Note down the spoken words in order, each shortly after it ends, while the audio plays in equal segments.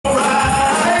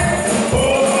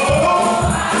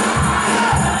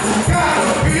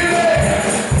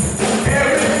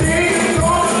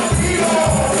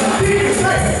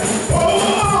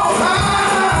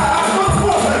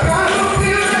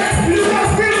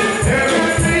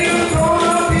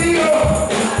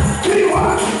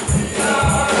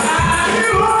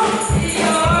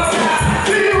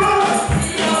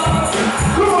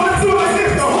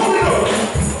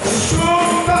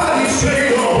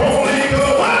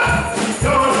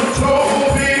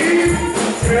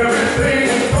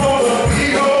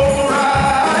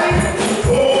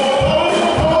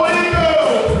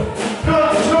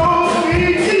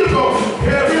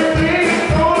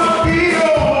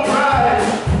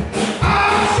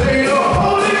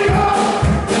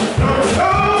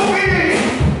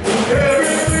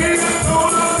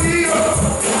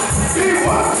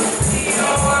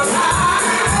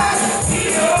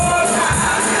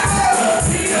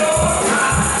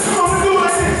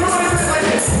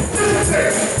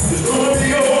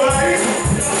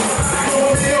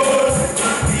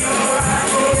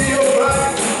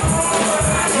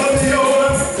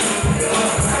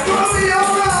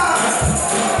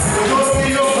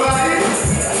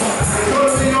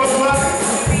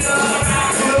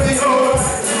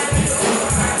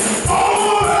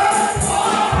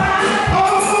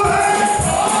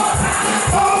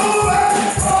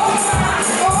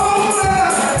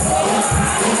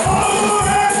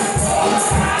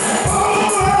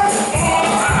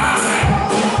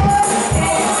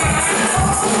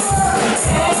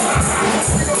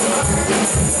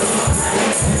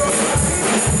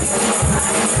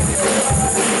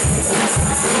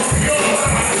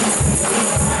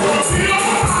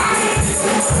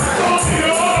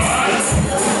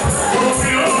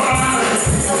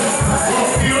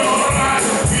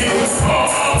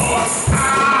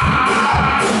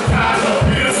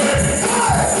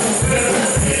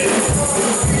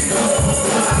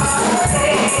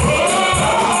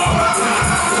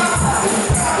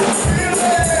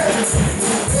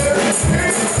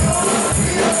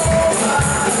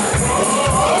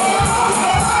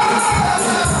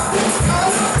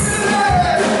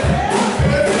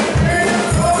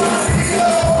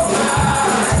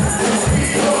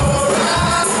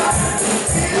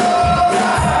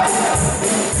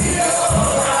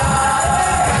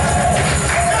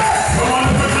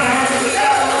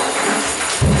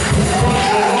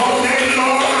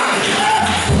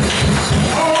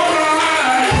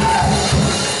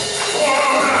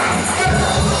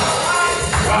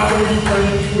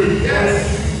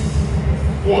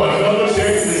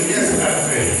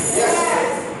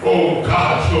Oh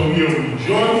God, so we'll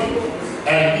rejoice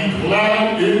and be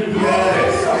glad in this day.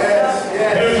 You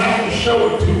didn't have to show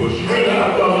it to us. You didn't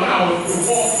have to allow us to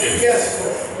walk in it.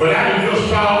 But out of your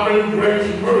sovereign grace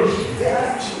and mercy,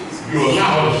 you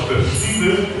allow us to see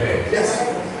this day.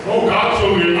 Oh God, so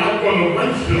we're not going to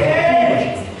waste it on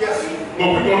foolishness. But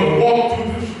we're going to walk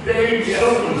through this day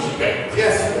circumspect.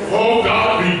 Oh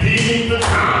God, redeeming the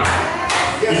time.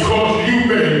 Because you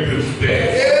made this day.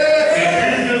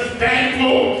 And we're just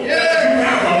thankful that you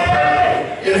have a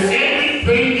purpose in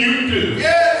everything you do.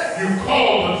 You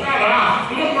called us out of our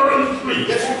slumbering sleep.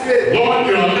 Lord,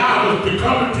 you allowed us to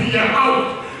come into your house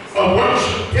of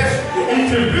worship.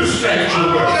 Into this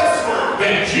sanctuary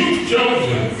that you've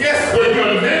chosen. Where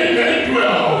your name may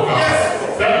dwell, oh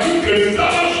God. That you can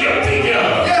fellowship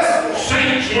together.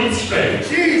 Saints would say.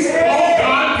 Oh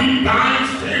God, we bind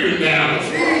Satan down.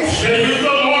 Satan, the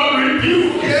Lord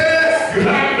rebuke you. You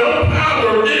have no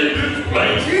power in this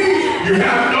place. You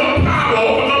have no power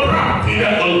over the property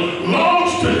that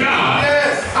belongs to God.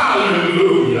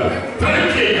 Hallelujah.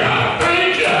 Thank you, God.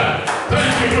 Thank you.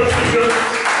 Thank you for your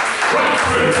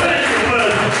Rockford. Thank you for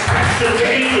Pastor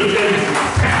David and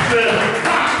Pastor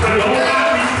Rockford. Oh God,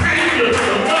 we thank you for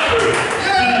the mother,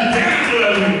 the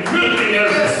evangelist, and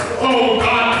missionaries. Oh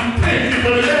God, we thank you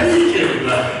for the deacon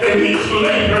and each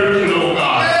lay person, oh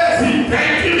God. We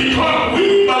thank you because we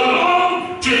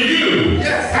belong to you.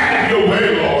 Have your way,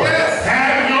 Lord.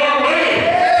 Have your way.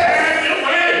 Have your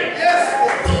way.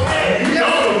 You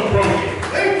know who's broken.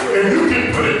 And you can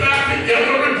put it back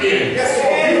together again.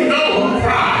 You know who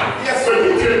cried. So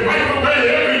you can wipe away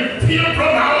every tear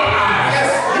from our eyes.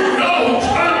 You know who's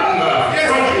hurting us.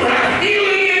 But you have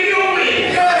healing in your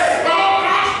wings. Oh,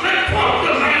 God, stretch forth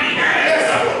your mighty hands.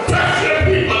 Touch your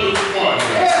people this morning.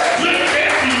 Lift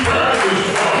every burden this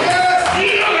morning.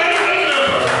 Heal and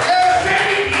deliver.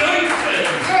 Save the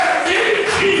unsaved. In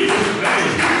Jesus'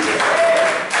 name.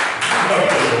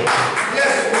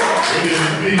 It is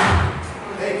me.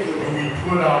 When we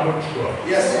put our trust.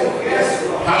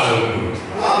 Hallelujah.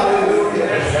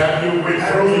 Let's have your way,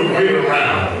 throw your weight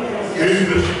around in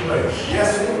this place.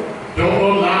 Don't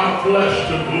allow flesh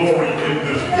to glory in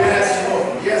this place.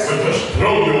 But just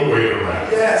throw your weight around.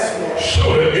 Show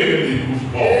the enemy who's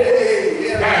born.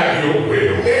 Have your way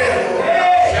around.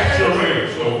 Saturate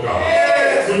us, oh God,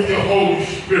 with your Holy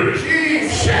Spirit.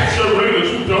 Saturate us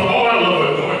with the oil of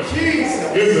anointing.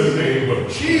 In the name of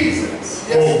Jesus.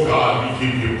 Oh God, we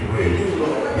give you praise.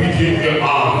 We give you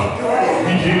honor.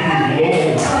 We give you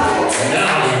glory.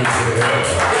 Now and forever.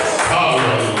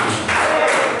 Hallelujah.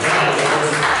 Now,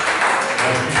 Lord,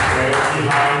 as we stand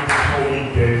behind the holy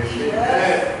gates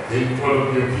in front of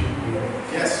your people.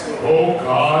 Oh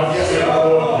God, send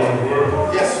forth your word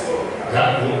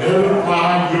that will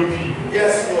edify your people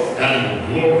and will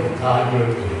glorify your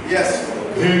name.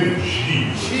 In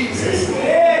Jesus'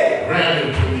 name. Grant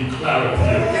unto me clarity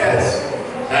of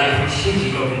thought and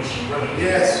precision of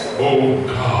expression. Oh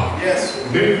God.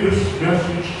 Make this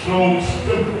message so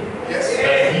simple that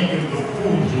even the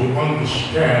fools will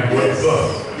understand what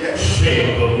thus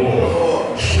saith the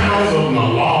Lord. Sound an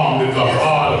alarm in the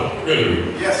heart of spirit.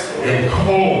 And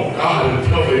call God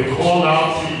until they call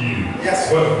out to you.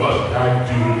 What must I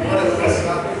do?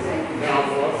 Now,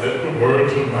 Lord, let the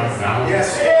words of my mouth and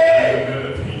the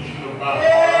meditation of my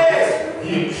heart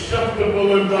be acceptable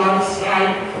in thy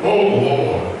sight, oh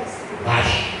Lord, my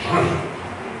strength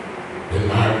and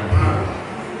my power.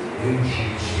 In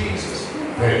Jesus.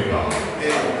 Thank God.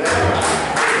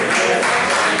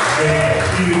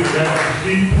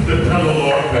 To tell the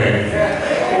Lord thank you.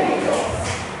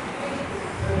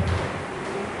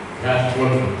 That's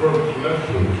one of the first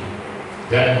lessons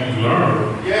that we learn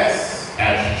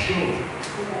as children.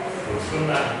 When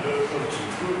somebody does something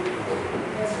good for you,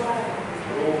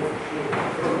 go over to them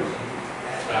first,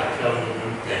 start telling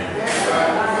them thank you.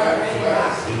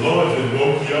 The Lord has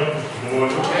woke you up this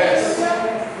morning.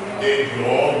 Gave you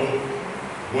all the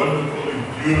wonderful and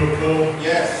beautiful.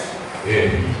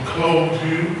 And He's clothed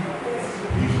you.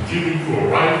 He's giving you a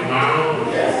right mind.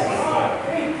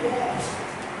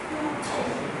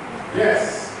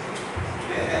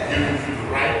 Giving you the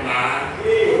right mind.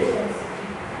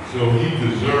 So He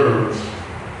deserves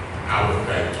our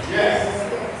thanks.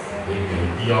 Amen.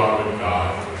 Be honored, God,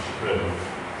 for spreading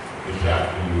this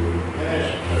afternoon in this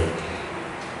place.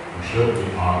 We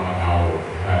certainly honor our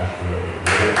pastor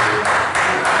and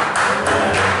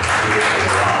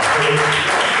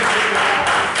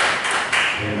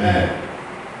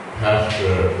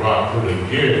Pastor Rockford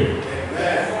again.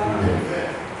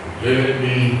 Presented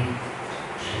me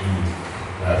to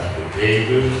Pastor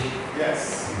Davis.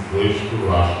 Who placed the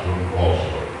rostrum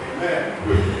also.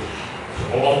 With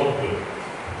all of the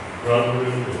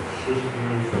brothers and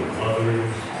sisters and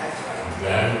mothers,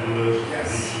 evangelists,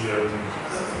 missionaries.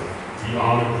 We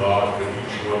honor God for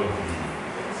each one of you.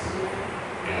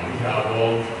 And we have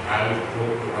all these titles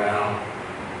floating around.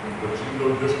 But you know,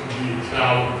 just to be a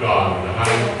child of God, the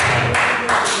highest title.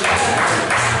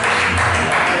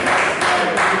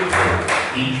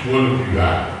 Each one of you, I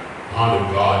honor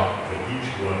God for each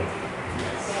one of you.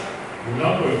 We're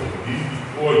not going to be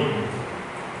before you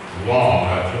long.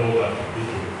 I told that the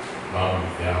bishop about me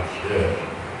downstairs.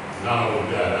 Not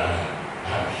only that, I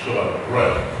have short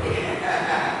breath.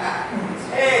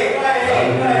 Hey, I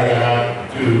don't know what I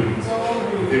have to do.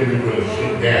 Then we're going to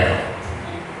sit down.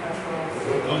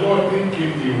 But the Lord didn't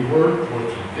give me a word for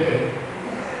today.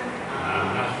 I'm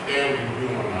not standing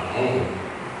here on my own.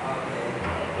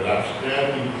 But I'm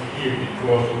standing here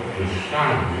because of the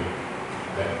assignment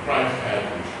that Christ has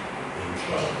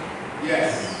entrusted.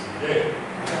 Yes. Today.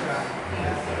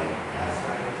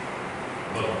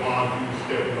 But Juan, you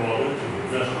stepping all into the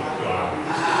rest of God.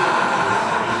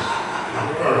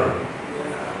 Confirmed.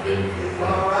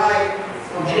 All right.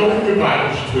 Would you open your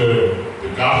Bibles to the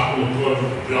Gospel according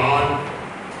to John,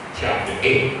 chapter 8.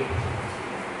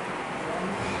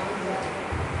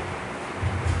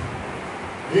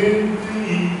 In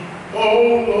thee, O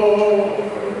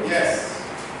Lord, yes,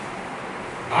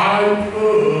 I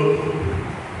put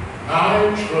my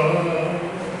trust.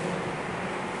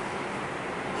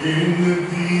 In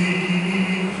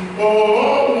thee, O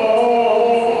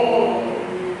Lord,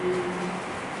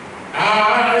 I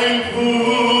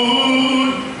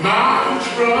put my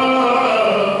trust.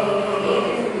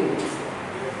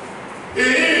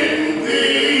 In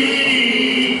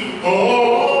thee, O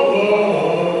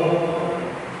Lord,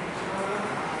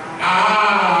 I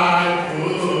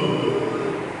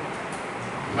put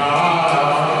my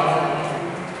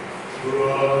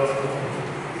trust.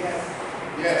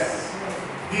 Yes.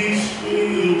 Be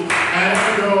still and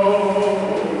know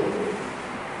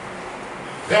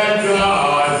that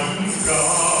God is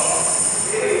God.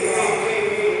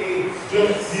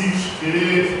 Just be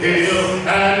still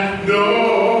and know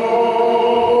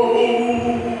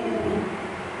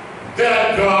that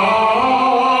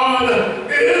God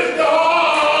is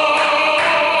God.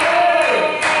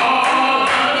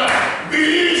 Be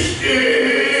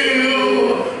still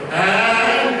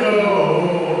and know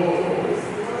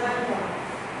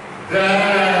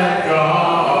that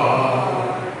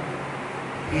God,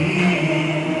 He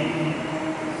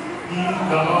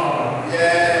God.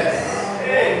 Yes.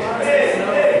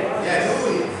 Yes.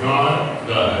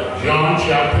 John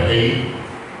chapter 8,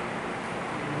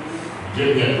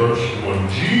 beginning at verse 1.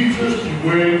 Jesus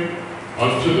went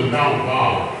unto the Mount of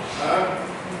Olives.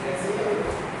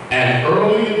 And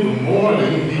early in the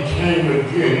morning he came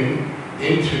again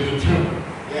into the temple.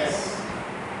 Yes.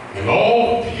 And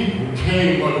all the people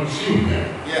came unto him.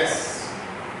 Yes.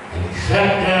 And he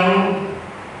sat down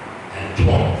and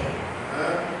taught them.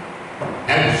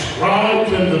 And the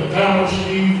scribes and the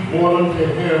Pharisees brought unto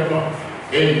him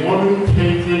a woman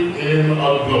taken in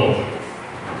adultery.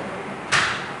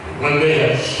 And when they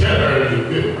had set her to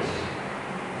this,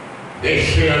 they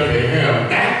said unto him,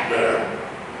 Master,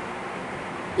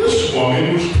 this woman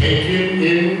was taken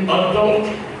in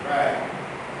adultery. Right.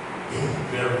 In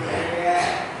their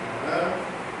act.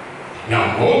 Now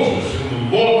Moses and the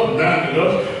Lord commanded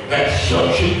us that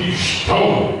such should be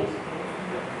stoned.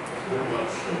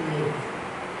 What's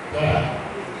that?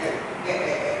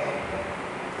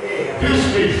 This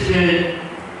they said,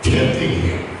 tempting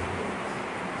him,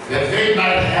 that they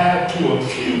might have to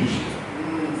accuse him.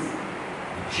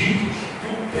 Jesus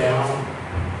stooped down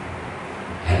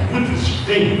and with his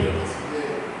finger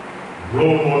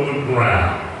wrote on the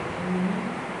ground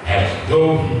as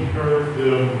though he heard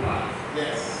them not.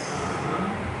 Yes.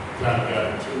 God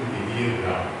got too many years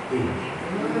out foolish.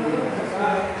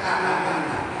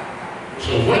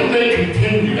 So when they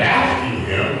continued asking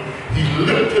him, he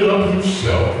lifted up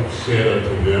himself and said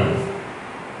unto them,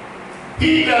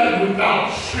 He that is without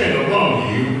sin among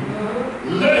you,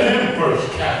 let him first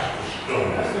cast the stone.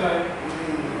 That's right.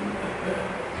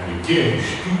 And again he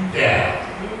stooped down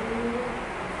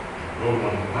and wrote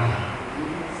on the ground.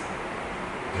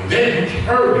 And they which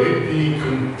heard it, being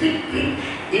convicted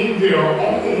in their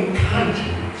own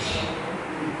conscience,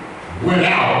 went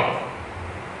out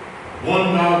one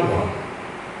by one,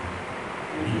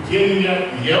 beginning at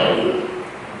the elder,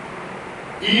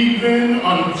 even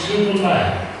unto the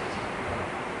last.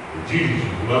 And Jesus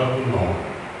was left alone,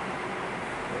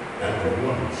 and the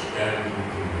woman standing in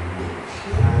the midst.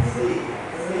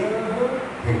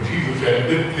 When Jesus had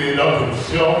lifted up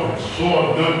himself and saw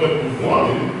none but the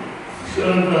woman, he said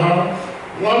unto her,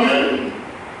 Woman,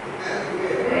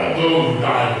 where are those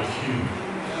died with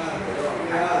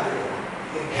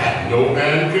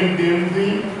man condemn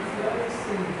thee?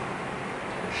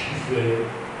 She said,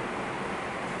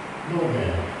 no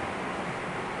man,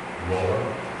 Lord.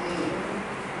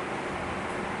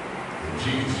 And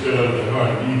Jesus said unto her,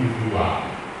 neither do I.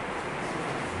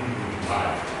 Neither do I.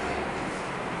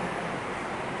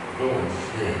 Go and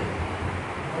sin.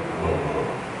 Lord.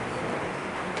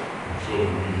 So we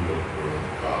read the word of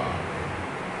God.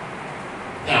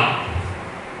 Now,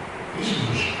 this is a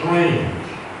strange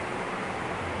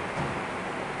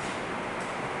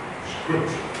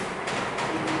scripture.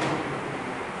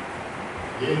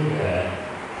 In that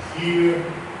here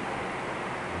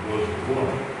was a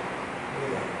woman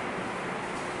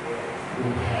who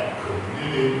had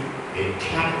committed a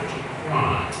capital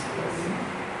crime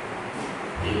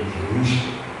in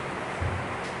Jerusalem.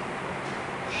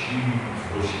 She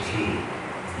was to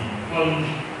be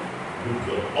punished with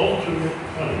the ultimate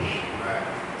punishment.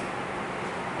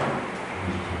 She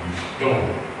was to be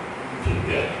stoned to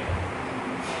death.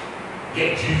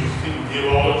 Yet Jesus didn't get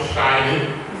all excited.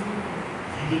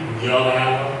 He didn't yell at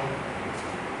her.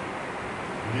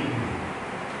 He didn't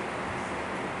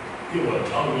give her a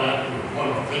tongue like he was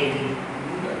one finger.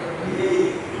 He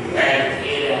had his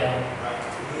head at her.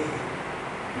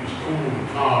 He was cool and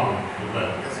calm and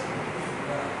collected.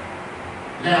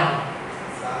 Now,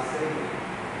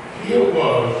 here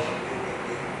was,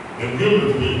 and we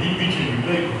can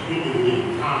relate because we live in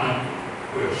a time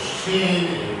where sin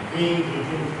and things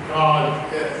against God's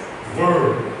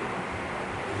word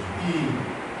is being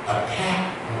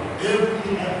attacked on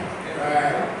every hand.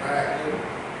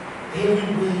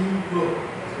 Everywhere you look,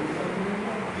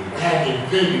 you're having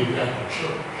venues at the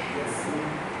church.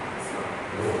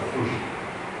 You're a Christian.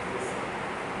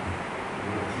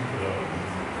 You're a people that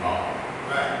believe in God.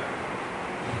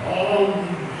 All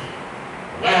these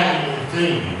radical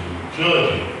things and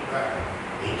judging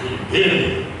and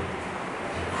condemning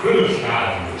and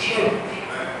criticizing the church.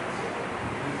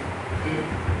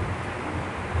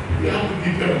 We have to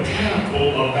be very careful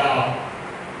about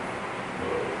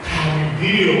how we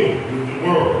deal with the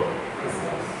world.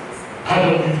 I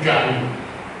know we've gotten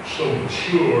so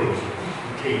mature and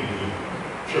sophisticated in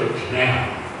church now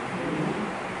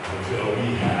until we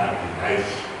have the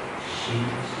nice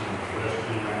suits and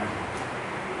dressing.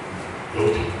 Go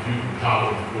to computer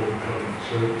college before we come to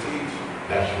church.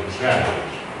 That's what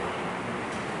Saturdays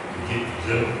to get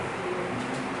presented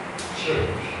to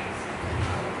church.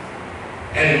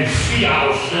 And we see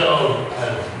ourselves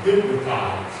as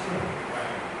dignified.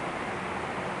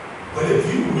 But if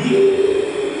you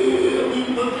really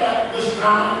look at the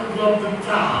signs of the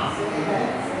time,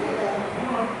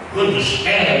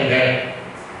 understand that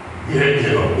we're in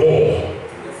a war.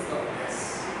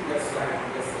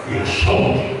 We're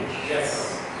soldiers.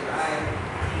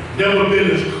 It's never been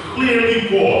as clear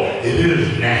before. It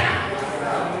is now.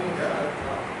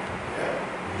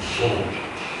 We're soldiers.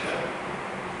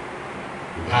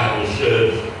 The Bible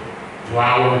says, to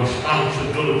our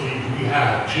responsibilities, we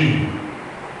have to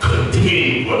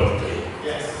contend for the thing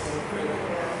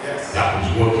that was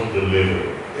once delivered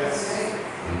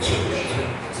until the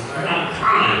strength. It's not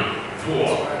time for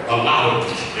a lot of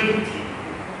festivity,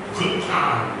 good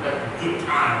time, let the good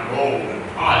time roll and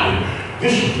party.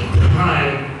 This is the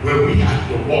time where we have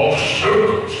to walk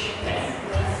circles.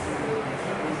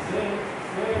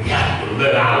 We have to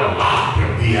let our laughter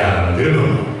be at a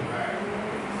minimum.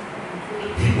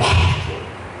 Be watchful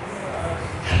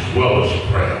as well as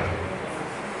prayer.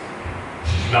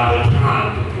 This is not a time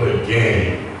to play a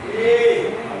game.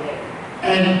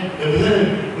 And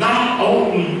then not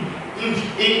only is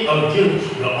it against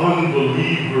the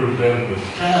unbelievers and the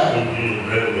savages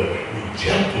and the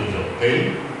rejectors of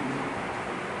faith,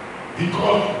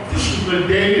 because this is the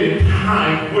day and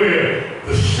time where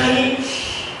the saints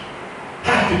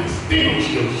have to distinguish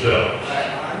themselves.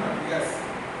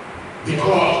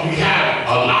 Because we have a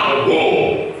lot of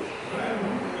wolves.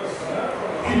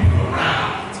 People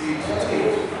around.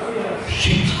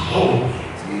 Sheep's clothing.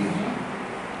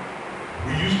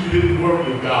 We used to didn't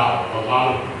worry about a lot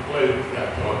of the plagues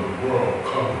that's on the world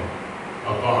coming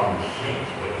upon the saints.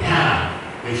 But now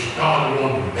they started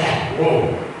on the back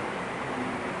road.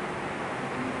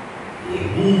 They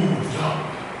moved up.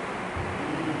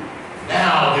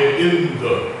 Now they're in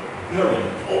the very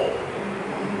pole.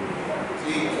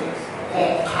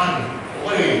 All kinds of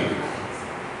plagues.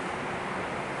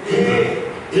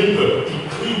 In the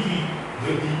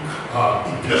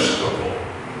episcopal,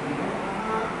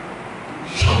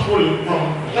 suffering from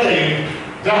plagues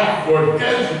that were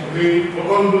designated for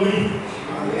unbelievers.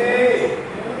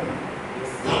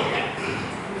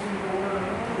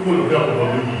 Who would have ever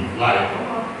believed, like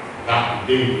Dr.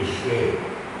 Davis said,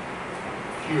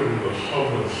 hearing of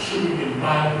someone sitting in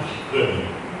Bible study,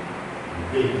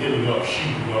 they ended up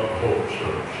shooting up the whole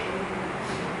church.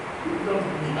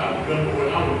 I remember when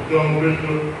I was young,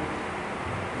 Bishop,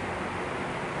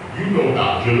 you know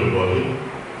about jitterbug.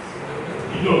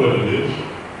 You know what it is.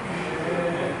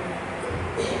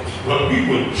 But we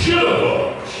were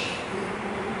jitterbugs,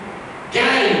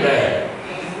 gangbangers.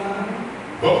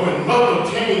 But when Mother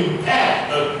came back,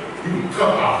 we would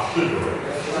cut our cigarettes.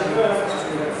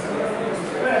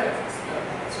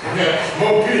 You had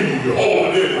smoke in you, you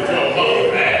hold it in until Mother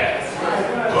passed.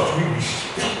 Because we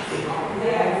respected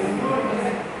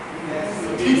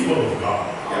the people of God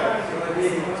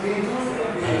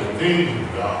and the things of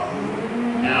God.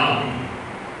 Now,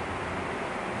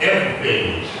 everything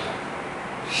is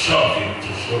subject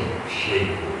to some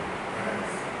shape.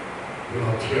 We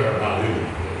don't care about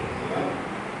anything.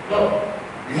 No,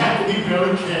 we have to be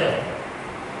very careful.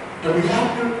 And we have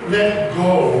to let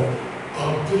go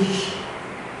of this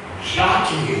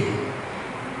jockeying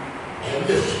and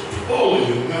this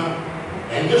pulling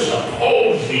and this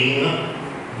opposing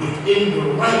within the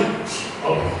ranks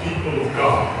of the people of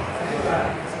God.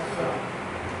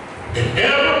 And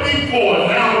ever before,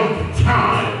 now is the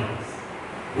time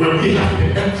where we have to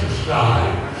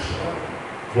exercise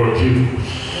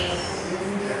forgiveness.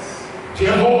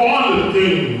 Can't hold on to the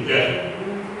things that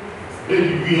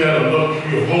maybe we had a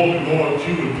luxury of holding on to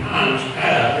in times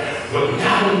past, but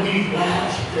now in these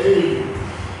last days,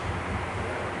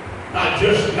 it's not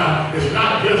just enough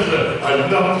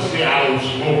to say I don't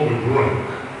smoke or drink.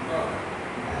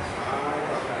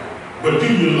 But do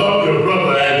you love your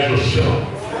brother as yourself?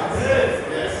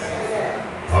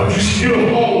 Are you still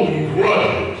holding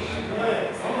grudges?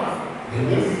 And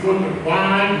then we wonder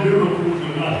why miracles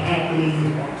are not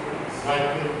happening like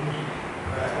this.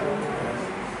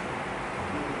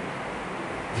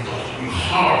 Because we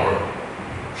harbor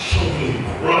so many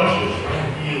grudges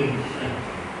right here in the center.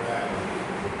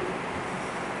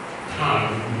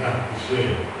 Times we have to say,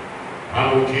 I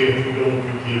don't care if you don't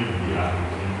forgive me, I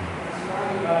forgive you.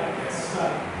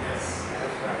 Yes,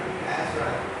 that's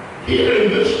right. Here in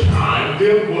this time,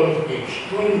 there was a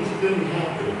strange thing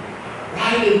happening.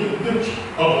 Right in the midst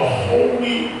of a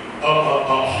holy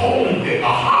day, a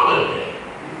holiday.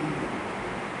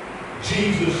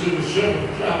 Jesus in the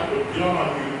 7th chapter of John,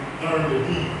 you learn that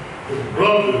his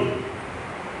brother,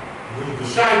 his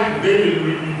disciples, they didn't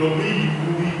really believe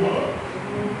who he was.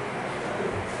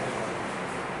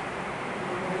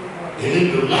 And in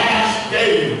the last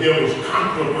days, there was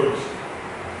controversy.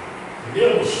 And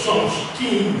there was some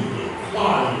scheming and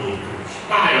plotting and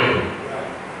conspiring.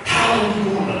 How are we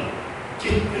going to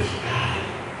get this guy?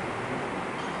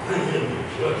 Bring him to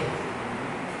judgment.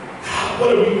 What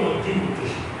are we going to do with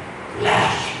this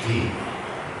blasphemer?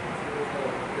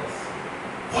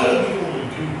 What are we going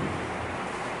to do?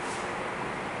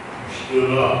 He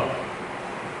stood up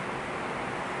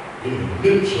in the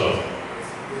midst of it.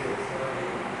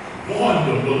 Warn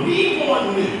them, believe on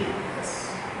me.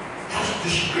 As the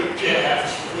scripture has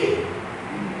said.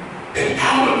 And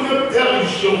out of your belly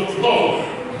shall flow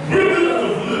rivers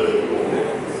of living water.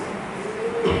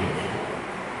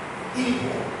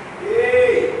 Evil.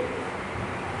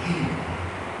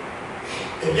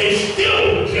 And they still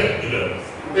rejected us.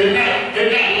 In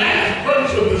that last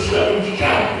verse of the 7th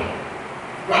chapter,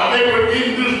 while they were in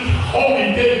this holy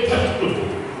day festival,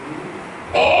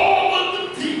 all of the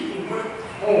people went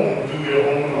home to their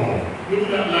own home. Look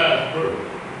at that last verse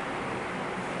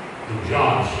in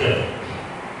John 7.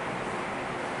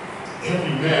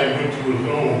 Every man went to his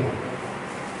own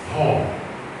home.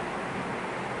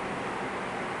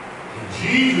 And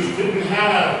Jesus didn't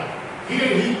have, he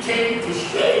came to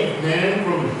save man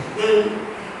from his sin,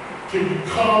 to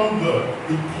become the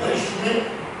replacement,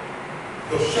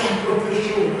 the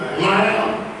sacrificial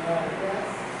lamb.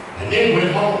 And then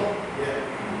went home.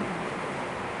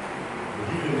 But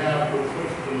he didn't have no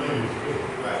place to lay his head.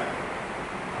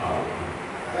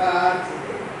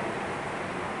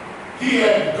 He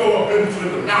had to go up into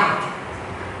the mountain,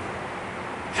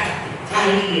 after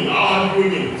fighting and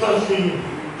arguing and fussing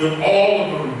with all of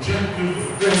the rejectors of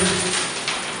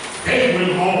faith. They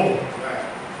went home.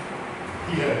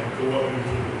 He had to go up into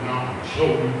the mountain. So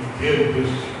we get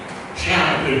this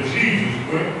chapter. Jesus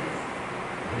went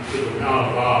into the Mount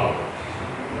of Olives.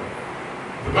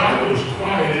 The Bible is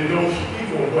quiet and don't speak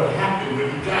on what happened when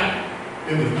he got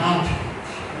in the mountains.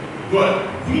 But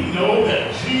we know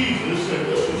that Jesus, and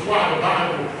this is why the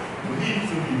Bible needs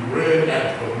to be read and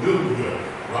familiar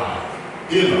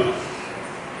in us.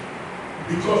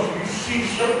 Because we see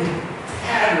certain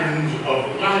patterns of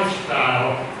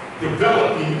lifestyle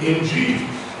developing in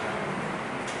Jesus.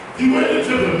 He went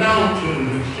into the mountain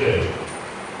and said,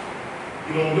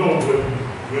 You don't know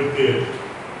what they're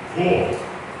for.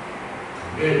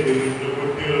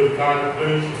 What their God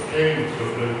place came to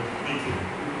them speaking.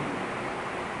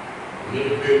 A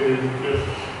little bit they just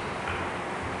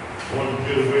want to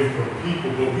get away from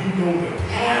people, but we know the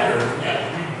pattern as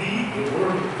we read the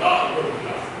word of God.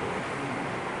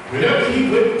 Whenever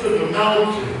he went to the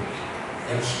mountains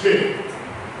and spent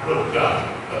with God,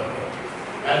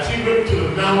 as he went to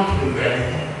the mountains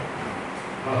and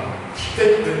he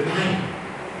spent the night,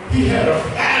 he had a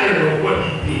pattern of what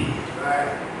he did.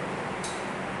 Right.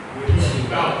 When he was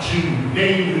about to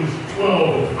name his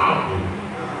 12 apostles,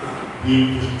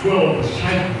 his 12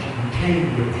 disciples who became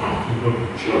the apostles of the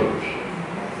church,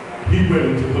 he went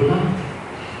into the mountains.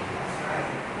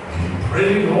 He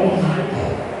prayed all night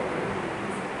long.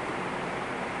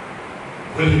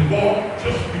 When he walked,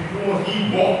 just before he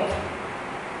walked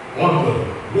on the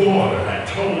water, I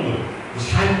told the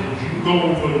disciples, you go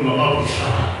over on the other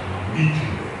side, and I'll meet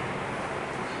you there.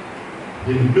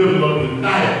 In the middle of the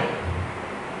night,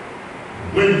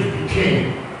 the winds became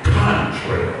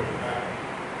contrary.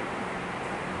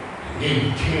 And he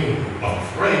became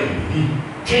afraid. He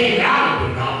came out of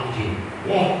the mountains and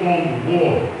walked on the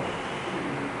water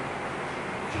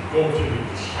to go to the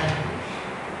disciples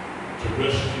to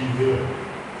rescue them.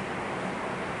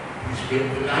 He spent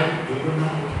the night in the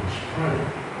mountains praying.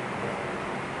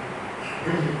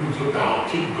 When he was about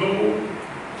to go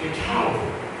to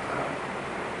Calvary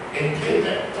and get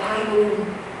that final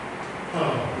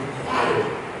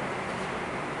requirement,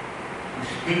 he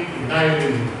spent the night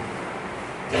in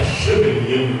Gethsemane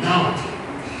in the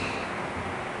mountains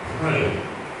praying.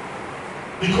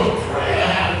 Because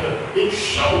prayer it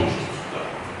shows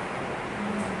stuff.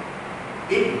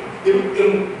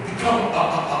 It'll become a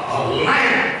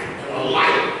lamp. A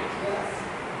light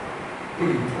when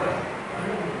you pray.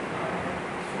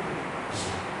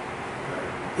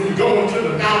 When you go into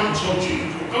the mountain, so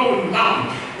Jesus will go in the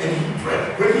mountain and he prayed.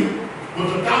 When he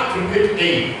was about to make a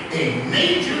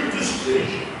major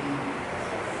decision,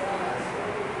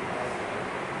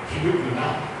 he went in the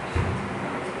mountain,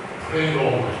 prayed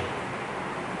all night.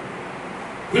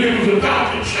 When he was about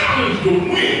to challenge the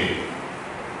wind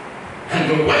and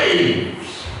the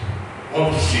waves of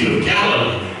the Sea of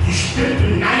Galilee, he spent the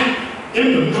night in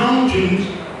the mountains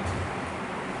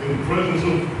in the presence of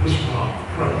his Father.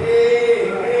 Pray.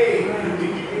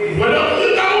 Whatever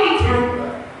you're going through,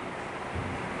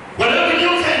 whatever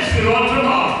you're facing on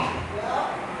tomorrow,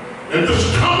 and this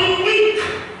coming week,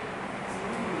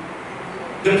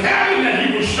 the pattern that he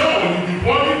was showing you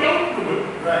before you go through it,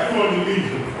 you want to lead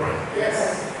to pray. Yes.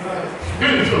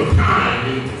 Spend some time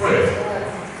in prayer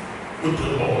with the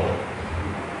Lord.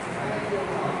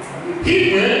 He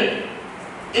went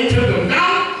into the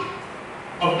Mount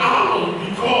of Olives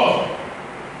because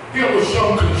there were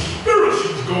some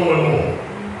conspiracies going on.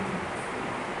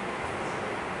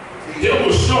 There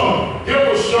was some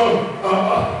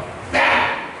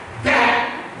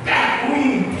back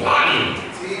room plotting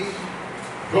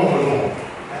going on.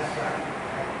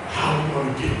 How are we going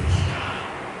to get this guy?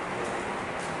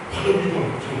 What are we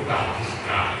going to do about this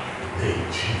guy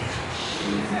named Jesus?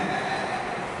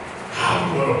 How are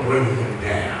we going to bring him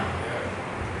down?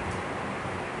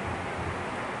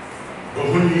 But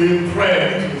when you're in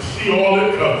prayer, you can see all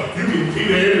it comes. You can see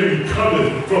the enemy coming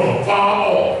from afar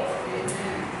off.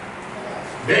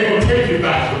 They're going to take you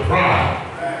by surprise.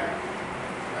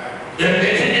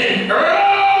 And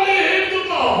early in the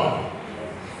morning,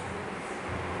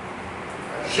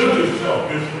 shook himself,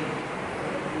 Bishop.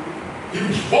 He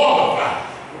was fortified.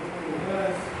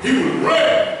 He was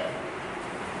ready.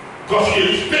 Because he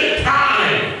had spent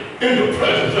time in the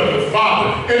presence of his Father.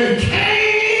 And he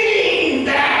came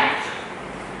back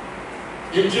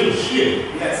into the city.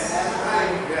 Yes.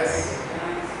 Yes.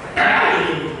 Early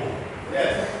in the morning.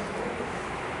 Yes.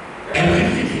 And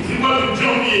he wasn't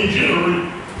jumpy and jittery.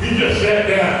 He just sat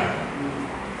down.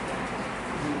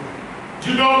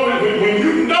 You know, when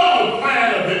you know the plan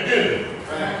of the enemy,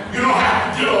 you don't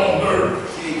have to get all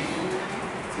nervous.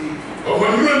 But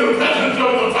when you're in the presence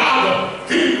of the Father,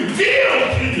 he reveals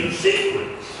to you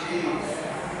secrets.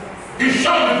 He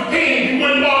shows you things you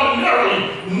wouldn't ordinarily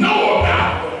know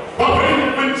about. But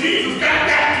when Jesus got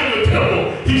back to the temple,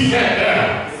 he sat down.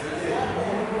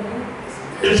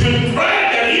 It's in prayer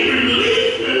that he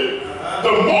releases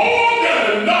the more than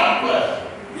enough blessing.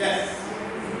 Yes.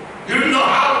 You didn't know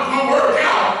how it was going to work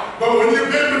out, but when you've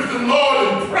been with the Lord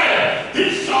in prayer, he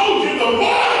shows you the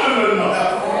more than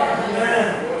enough.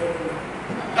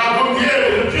 Not going to be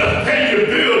able to just pay your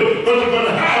bill, but you're going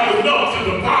to have enough to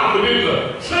deposit in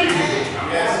the savings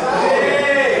account. Yes.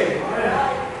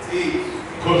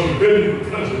 Because you've been in the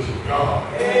presence of God.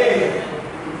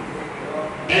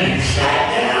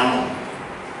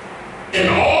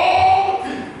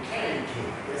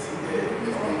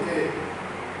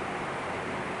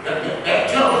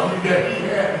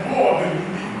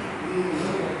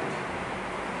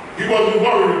 wasn't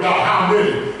worried about how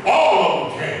many. All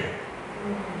of them came.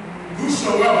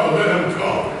 Whosoever, let him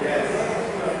come.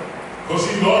 Because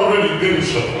he's already been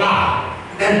supplied.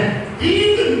 And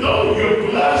even though you're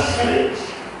blessed, saints,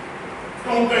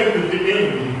 don't think that the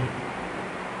enemy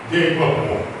gave up on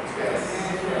you.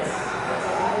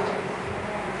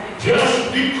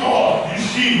 Just because you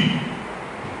see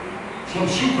some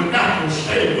supernatural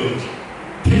statements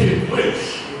taking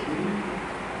place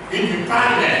in your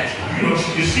finances,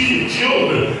 you see your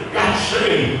children got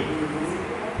saved.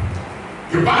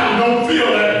 Your body don't feel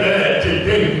that bad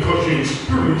today because you're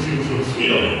experiencing some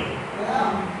healing.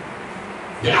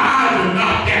 Your eyes are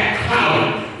not that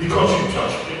clouded because you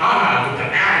touched your eyes with the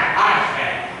eye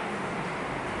patch.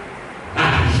 I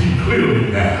can see clearly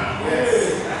now.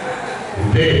 The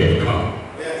day has come.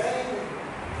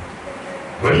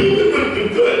 But even with the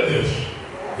goodness,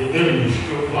 the enemy is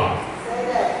still plotting.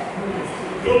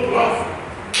 Still plotting.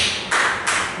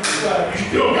 You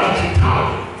still got your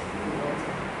target.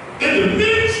 In the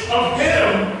midst of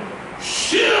him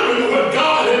sharing what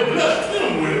God had blessed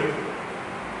him with,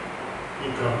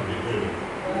 here comes the enemy.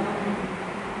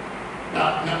 Now,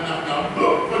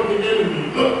 look what the enemy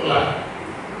looked like.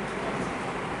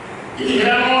 He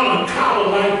had on a collar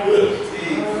like this.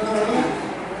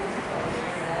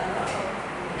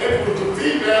 If it was a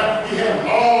female, he had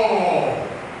long,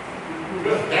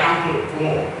 just down to the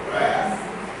floor.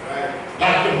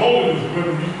 Like the holiness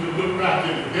women used to look back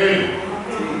in the day.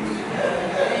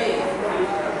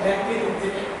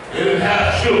 They didn't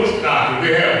have silk stockings,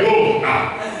 they had wool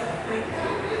stockings.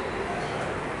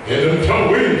 And them toe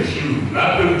wing shoes,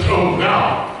 not them toes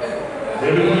out. They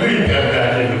didn't believe that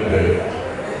back in the day.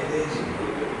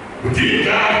 But these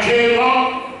guys came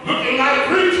up looking like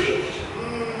preachers.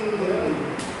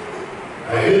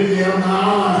 In their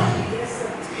mind.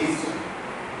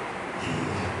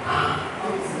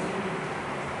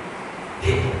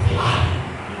 They were plotting.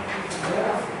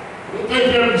 Don't think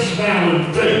every smiling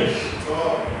face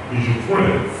is your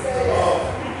friend.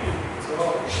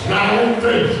 Smiling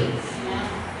faces.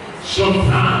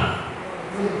 Sometimes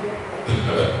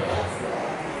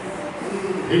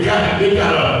they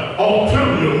got an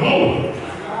ulterior motive.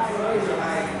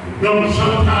 Remember,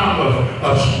 sometimes a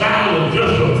smile is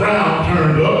just a frown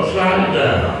turned upside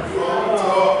down.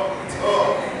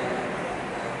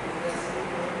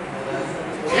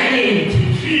 Came to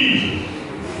Jesus.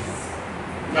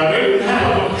 Now, they didn't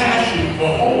have a passion for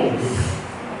holiness.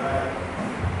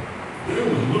 They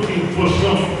was looking for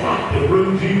some spot to bring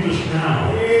Jesus down.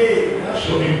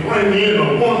 So they bring in a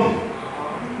woman.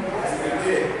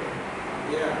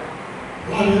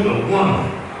 What is a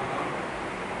woman?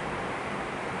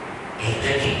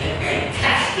 And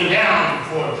cast it down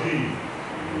before Jesus.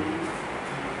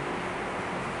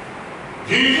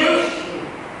 Jesus,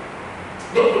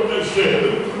 look what they said.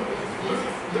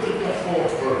 Look at that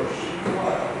fourth verse.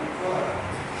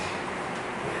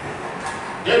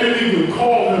 They didn't even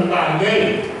call him by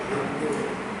name.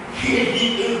 Here he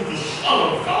is the Son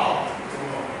of God.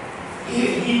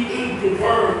 Here he is the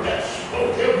Word that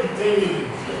spoke everything in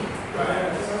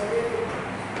existence.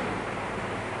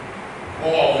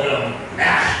 Call him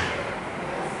Master.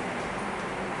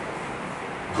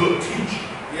 Good teacher.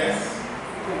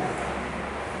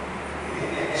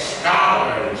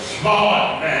 Scholar,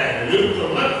 smart man,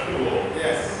 intellectual.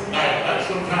 Like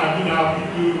sometimes, how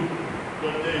people do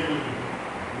what they do.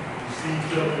 You see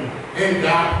each other, hey,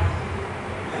 doc.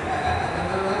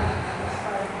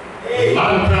 A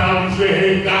lot of times you say,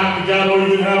 hey, doc, the guy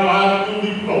don't even have high school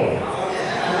diploma.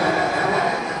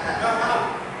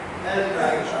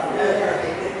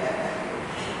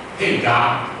 Hey, doc.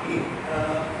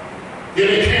 Then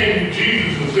they came to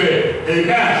Jesus and said, hey,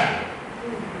 Master,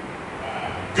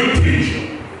 good teacher,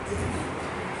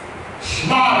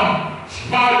 smart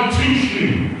and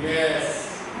teaching.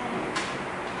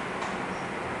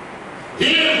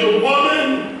 Here's a woman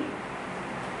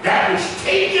that was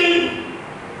taken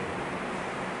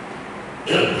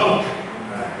in adultery.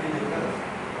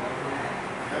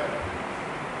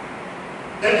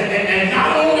 And not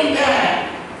only that,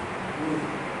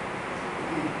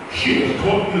 she was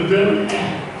caught in the very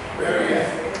act.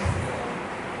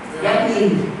 That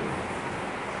means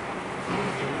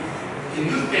in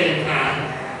this day and time,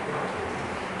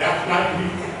 that's like me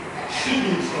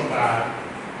shooting somebody,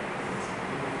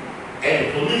 and the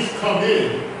police come in,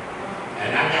 and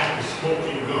I got the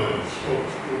smoking gun, the smoke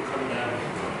still coming out of the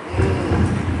gun.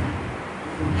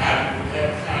 After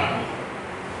that time,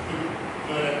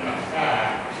 gun at my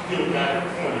side, still got it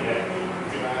pointed at me.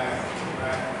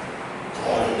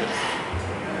 Caught in the act.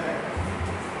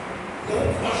 No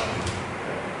question.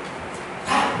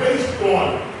 Not based on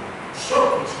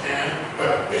circumstance,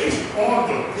 but based on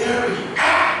the very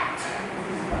act.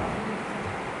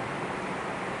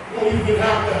 You don't even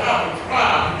have to have a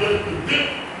trial to get the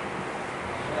victory.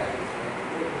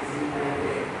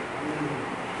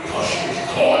 Because she was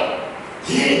caught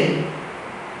in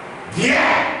the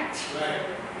act.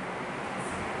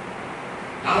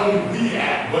 Not only the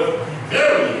act, but the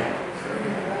very act.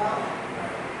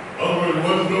 In other words,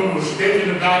 there was no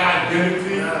mistaking about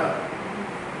identity.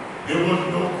 There was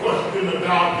no question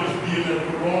about just being at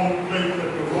the wrong place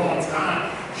at the wrong time.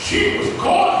 She was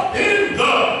caught in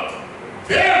the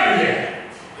very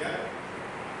act.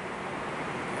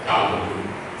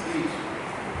 Hallelujah.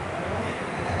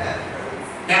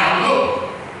 Now look,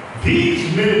 these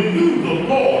men knew the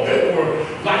law. They were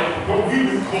like what we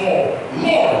would call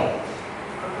lawyers.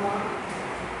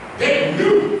 They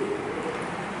knew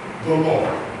the law.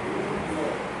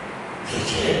 They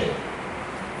did.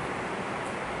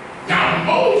 Now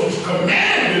Moses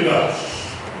commanded us.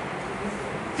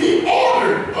 He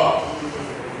ordered us.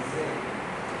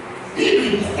 He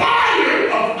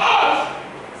required of us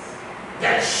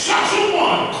that such a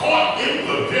one caught in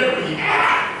the very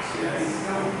act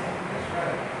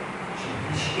should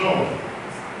be stoned.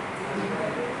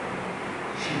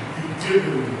 Should be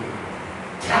given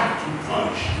capital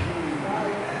punishment.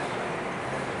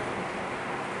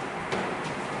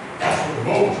 That's what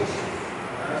Moses said.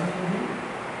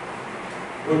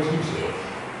 What you said.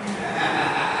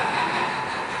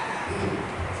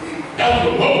 That's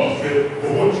what Moses said,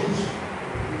 but what you said.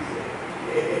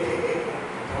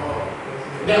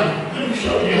 Now, let me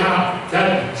show you how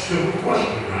that's a simple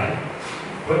question, right?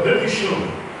 But let me show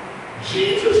you.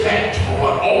 Jesus had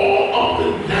taught all up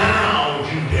and down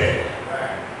Judea.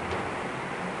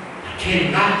 He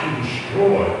came not to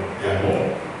destroy the law.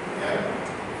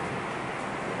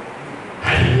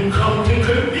 I didn't come to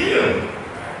condemn.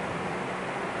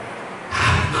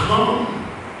 I've come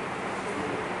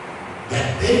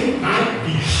that they might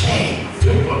be saved,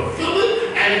 to fulfill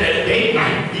it, and that they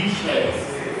might be saved.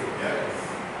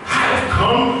 I've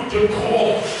come to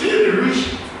call sinners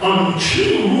unto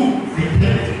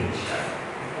repentance.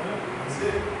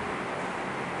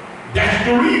 That's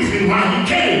the reason why he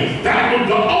came. That was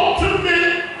the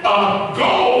ultimate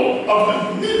goal of his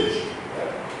ministry.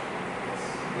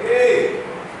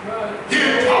 He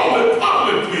told it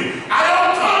publicly. I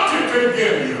don't come to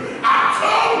condemn you. I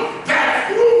come that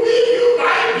through me you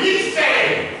might be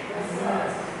saved.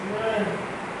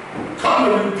 Come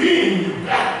to redeem you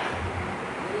back.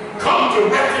 Come to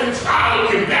reconcile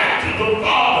you back to the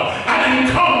Father. I didn't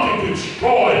come to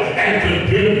destroy and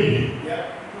condemn you.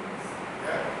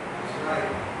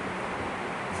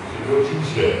 This is what you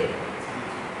said.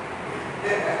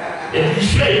 If you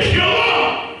say kill her,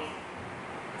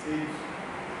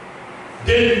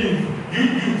 then you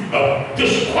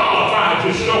disqualified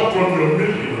yourself from your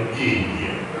mission of being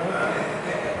here.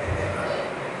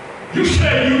 You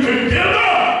said you condemn her.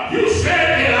 You said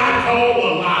that I told a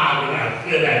lie when I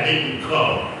said I didn't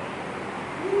come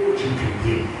to condemn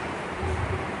you.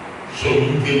 So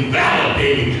you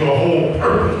invalidated your whole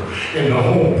purpose and the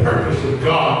whole purpose of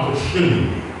God for sending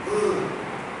you.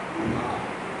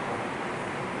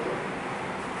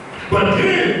 But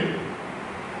then,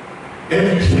 if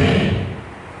you say,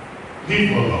 leave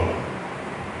him alone.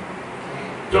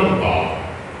 Don't bother.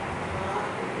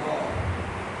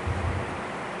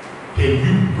 Then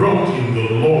you've broken the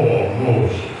law of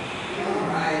Moses.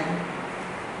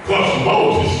 Because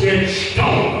Moses said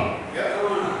stone her.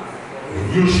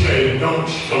 You say don't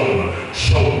stone her.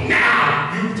 So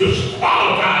now you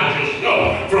disqualified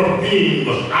yourself from being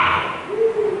Messiah.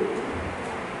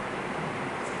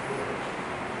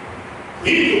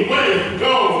 Either way you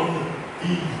go,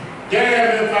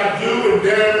 damn if I do and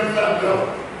damn if I don't.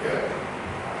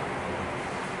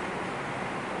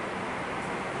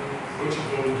 What you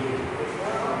gonna do?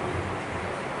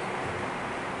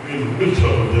 You're in the midst of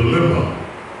a dilemma.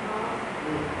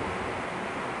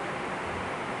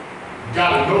 You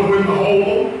gotta know when to hold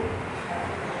them,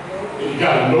 and you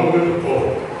gotta know when to pull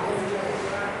them.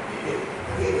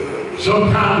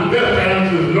 Sometimes the best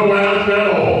answer is no answer at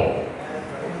all.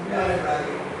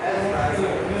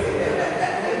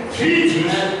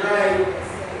 Jesus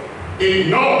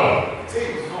ignored,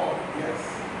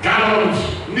 got on his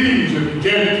knees and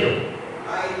began to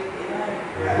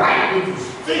write with his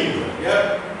finger.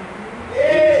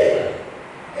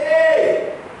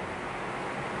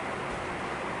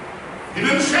 He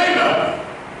didn't say nothing.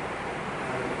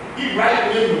 He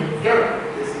writing in the dirt.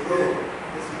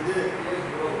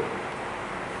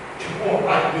 Come on,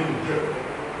 writing in the dirt.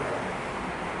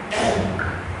 And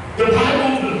the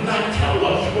Bible does not tell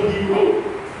us what he wrote,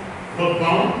 but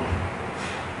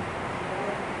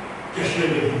say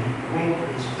that he broke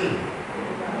his finger.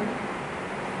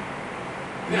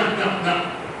 Now,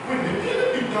 when the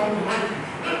enemy don't like you,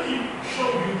 let me show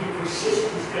you the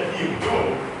persistence that he'll go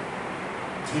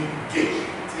to get you.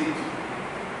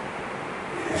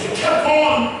 He kept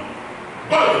on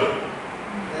bugging.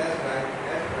 That's right.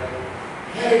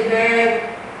 Hey, man,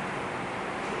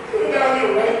 you down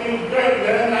here writing you dirt,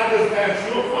 man. I just asked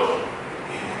you a question.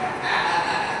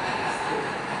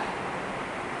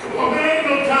 Come on, man, ain't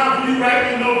no time for you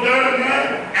writing no dirt, man.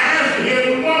 Answer here,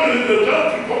 the woman in the dirt,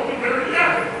 you're supposed to be very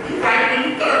happy. You writing in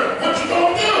the dirt. What you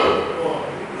gonna do?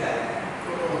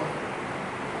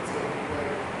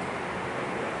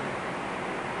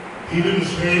 He didn't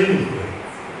say anything.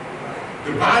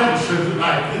 The Bible says it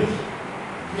like this.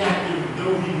 He acted as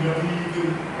though he never even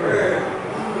heard.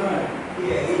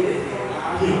 Yeah, he did.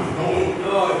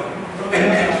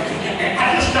 And I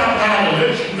just stopped by to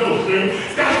let you know, sir,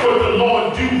 that's what the Lord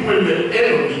do when the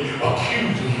enemy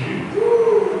accuses you.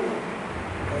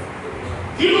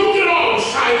 He don't get all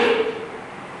excited.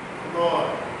 Lord.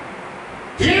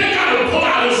 He ain't got to pull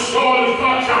out his sword and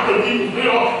start chopping people's head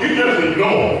off. He just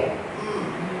ignores.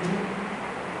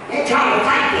 Don't try to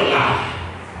fight the lie.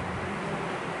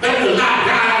 Let the lie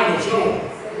die on its own.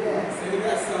 Say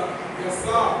that, son. Yes,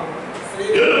 sir.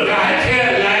 You're the guy that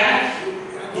can't last.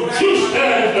 The truth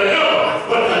stands forever,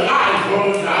 but the lie's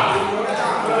going to die.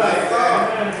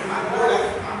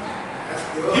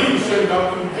 He didn't say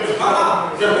nothing. Just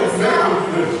remember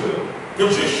this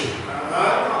position.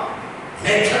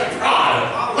 And kept prodding.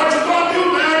 What you going to do,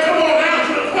 man? Come on down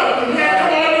to the question, man.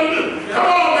 Come on and do this. Come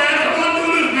on, man. Come on and do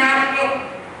this, master.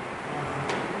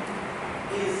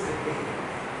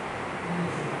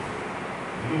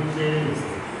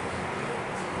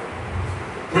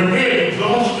 When they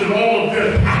exhausted all of their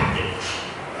tactics,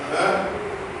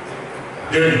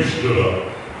 then he stood up.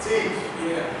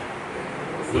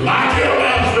 The lie can't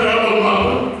last forever,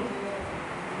 mother.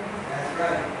 That's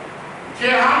right.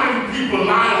 Care how many people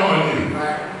lie on you.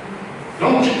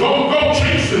 Don't you go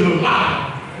chasing the lie.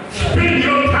 Spend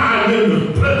your time in the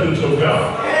presence of God.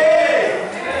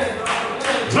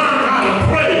 Learn how to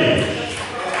praise.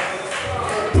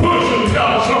 Push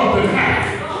until something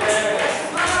happens.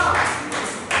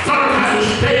 Learn how to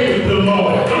stay with the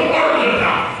Lord. Don't worry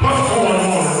about what's going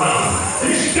on around.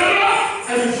 He stood up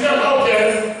and he said, okay,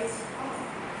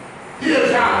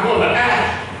 here's how I'm going to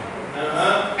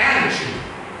answer you.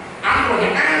 I'm going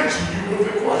to answer you with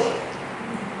a question.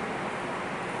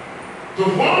 The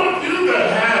one of you that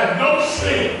has no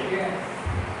sin,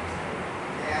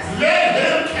 let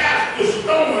him cast the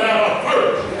stone at her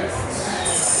first.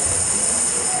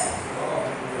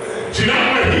 See, that's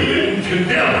where he didn't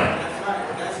condemn her.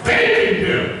 They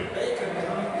condemn.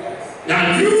 Now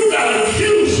you got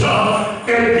accuse her,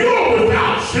 and you're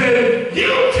without sin.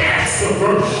 You cast the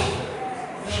first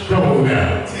stone at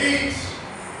her.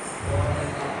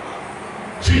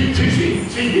 See,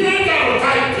 you ain't got to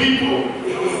fight people.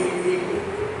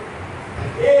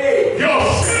 Your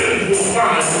sins will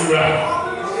find you out.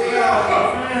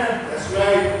 That's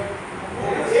right.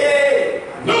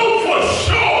 Know for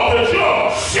sure that your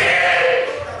sins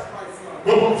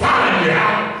will find you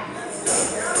out.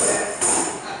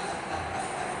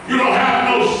 You don't have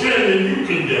no sin and you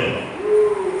condemn.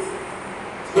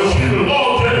 But see, the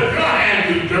Lord said if your hand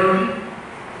is dirty,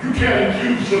 you can't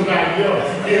accuse somebody else.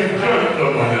 You can't judge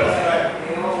someone else.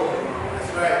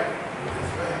 That's right.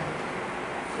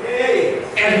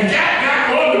 And he got back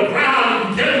on the ground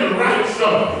and began to write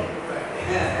something.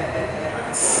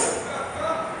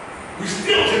 We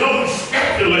still can only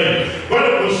speculate, but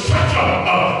it was such a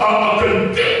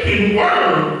convicting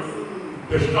word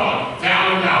that started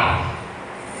down out.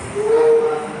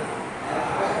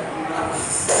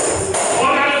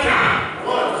 One at a time.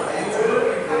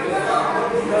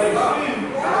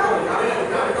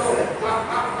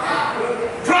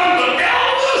 From the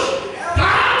elders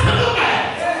down to the back.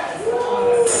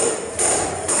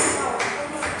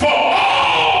 For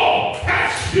all that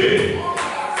sin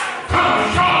comes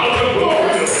short of the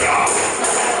glory of God.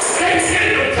 They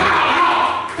did the call out.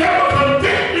 They were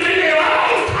convicted in their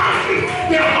own conscience.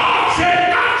 Their heart said,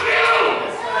 not you.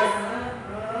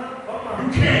 You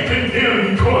can't condemn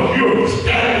because you're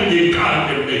standing in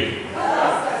condemnation.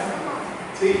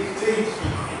 Teach.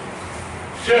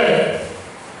 Said,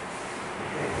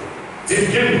 they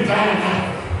didn't find out.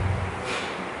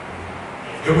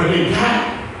 And when they got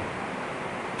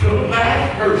to the last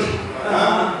person,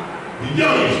 the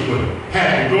youngest one had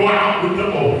to go out with the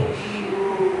oldest.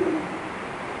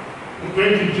 I'm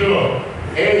thinking your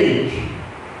age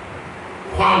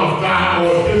qualified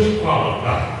or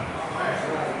disqualified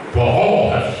for all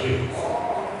that sin.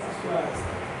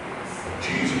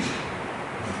 Jesus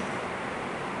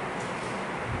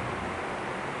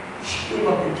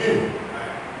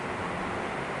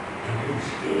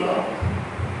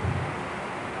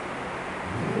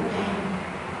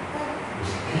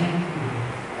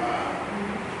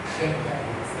The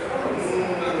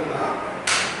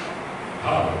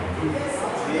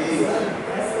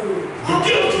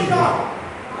guilty one.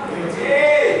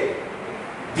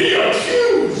 The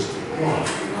accused one.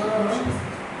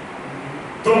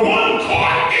 The one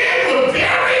caught in the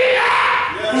very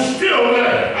act was still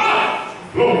there.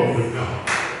 Glory to God.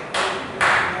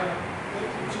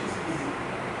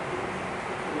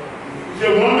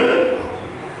 Say 1 minute.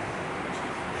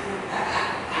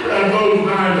 There goes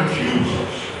 9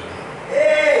 accusers.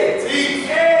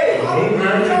 No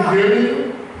man can hear you.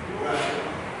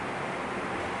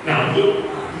 Now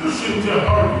listen to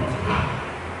her reply.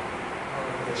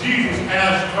 Jesus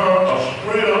asked her a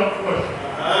straight up question.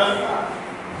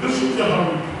 Listen to her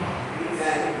reply.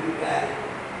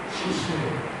 She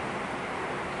said,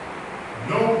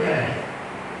 no man,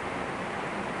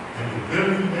 and the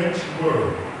very next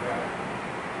word,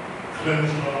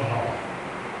 cleanse her heart.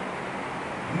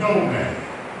 No man.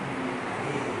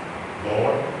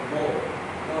 Lord.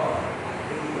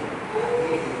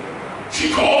 She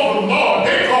called the Lord.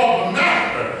 They called the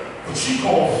master, but she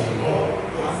called him Lord.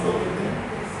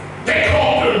 They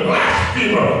called him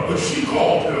blasphemer, but she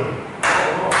called him.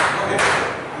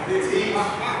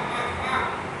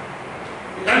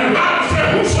 And the Bible said,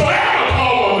 whosoever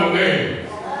call on the name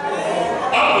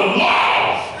of the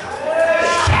Lord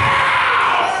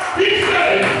shall be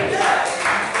saved.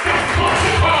 Just because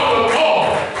she called the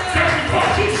Lord, just because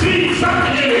she sees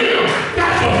something in him,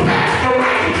 that's a fact of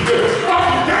righteousness, of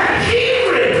that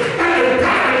hearing, and the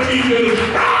guarantees in the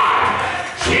God.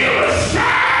 She was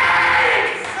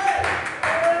saved.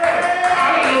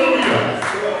 Hallelujah.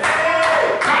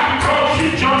 Not because she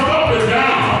jumped up and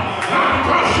down, not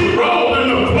because she rolled in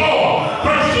the floor,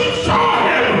 but she saw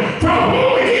him for who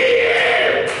he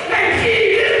is, and he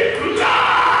is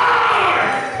Lord.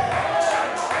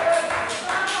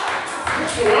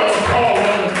 Whosoever call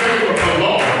on the name of the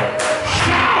Lord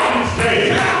shall be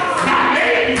saved. Not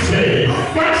may be saved,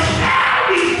 but shall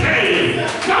be saved.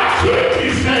 Not should be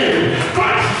saved,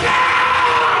 but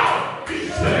shall be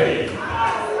saved.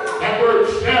 That word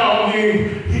shall means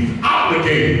he's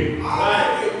obligated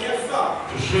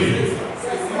to save.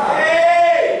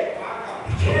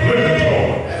 It's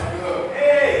obligatory.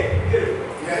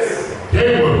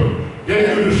 They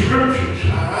knew the scriptures.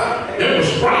 They were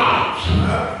scribes.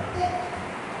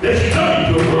 They studied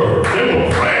the word. They were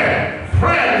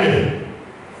praying.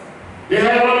 They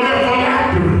had on their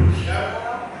phylacteries.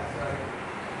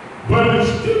 But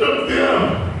instead of them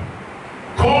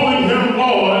calling him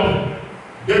Lord,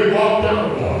 they walked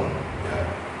out on him.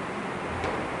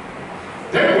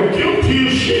 They were guilty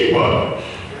as she was.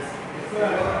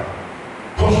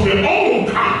 Because their own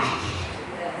conscience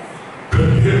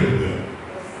condemned them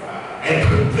and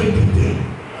convicted them.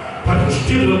 But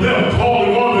instead of them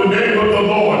calling on the name of the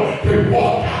Lord, they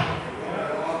walked out.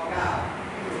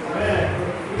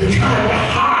 They tried to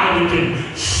hide and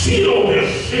conceal their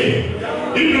sin.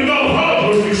 Even though hers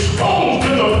was exposed to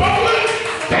the public,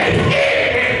 they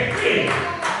hid it.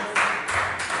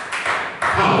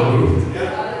 Hallelujah.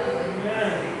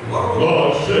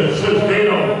 Lord said, since they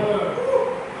don't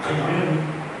condemn,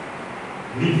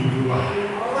 neither do I.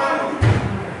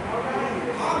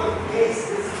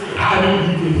 I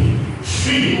didn't even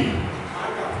see it.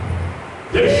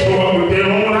 They saw it with their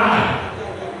own eyes.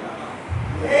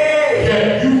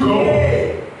 Yet you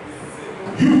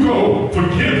go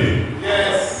forgiving.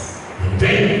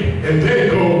 And they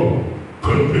go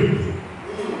convicted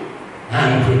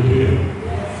and condemned.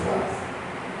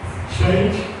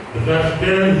 Saints, as I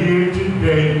stand here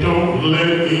today, don't let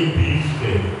me be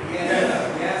still.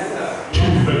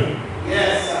 Too late.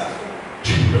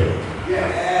 Too late.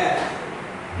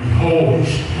 Behold, he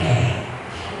stands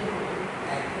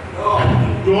at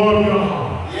the door of your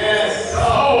heart.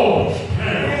 Oh, he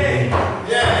stands.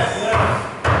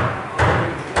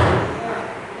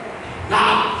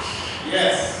 Knocks.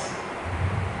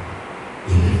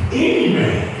 And if any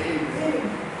man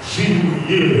see who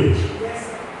he is,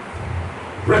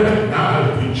 recognize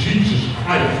that Jesus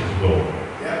Christ is Lord,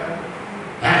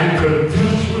 and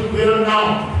confess with their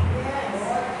mouth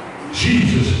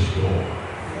Jesus is Lord,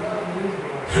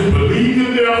 and believe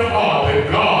in their heart that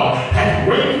God has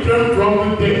raised them from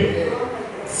the dead,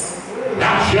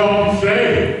 thou shalt be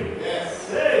saved.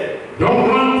 Don't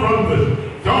run from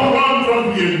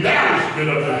the embarrassment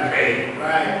of the pain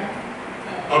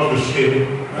of the sin.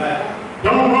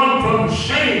 Don't run from the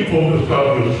shamefulness of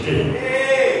the sin.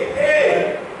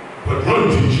 But run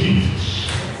to Jesus,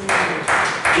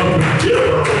 the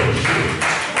forgiver of the sin,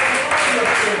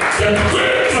 the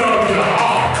cleanser of your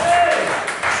heart,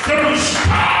 the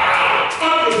restorer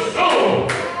of the soul.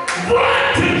 Run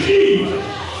to Jesus.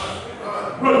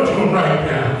 Run to him right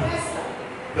now.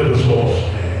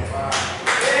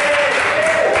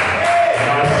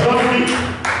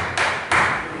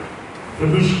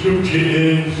 scripture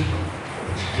is,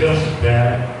 it's just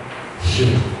that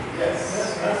simple. Yes.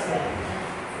 It's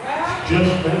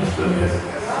just that simple.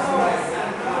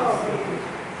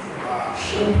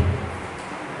 Simple.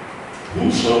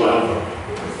 Whosoever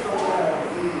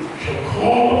shall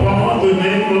call upon the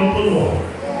name of the Lord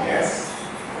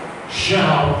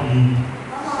shall be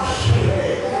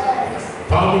saved.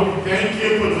 Father, we thank you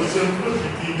for the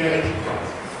simplicity that you brought.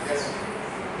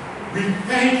 We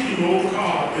thank you, oh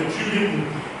God, that you didn't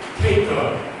take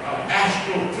an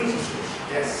astrophysicist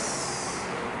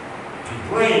and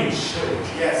brain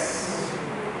surgery.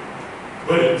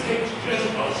 But it takes just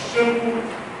a simple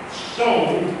soul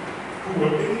who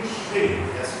will be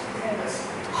saved.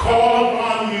 Call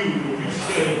upon you, you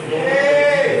said,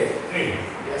 Lord.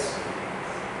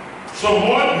 So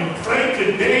Lord, we pray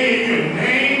today in your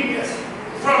name,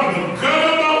 from the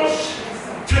guttermost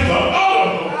to the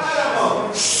uttermost.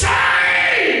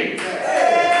 Save!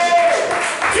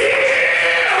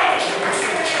 Heal!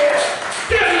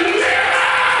 Deliver!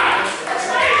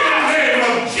 In the name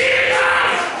of Jesus!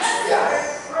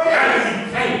 And we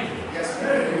thank you.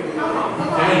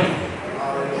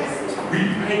 We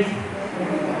thank you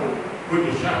for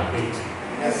your salvation.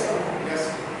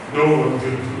 No one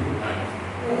can do it like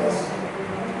you.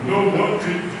 No one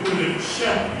can do it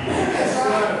except you.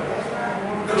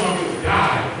 Come to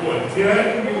die for a debt,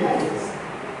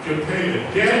 to pay the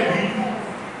debt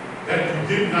that you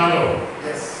did not owe.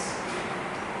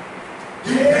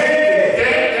 You paid the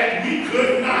debt that we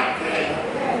could not pay.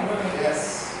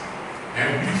 And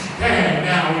we stand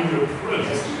now in your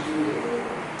presence,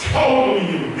 totally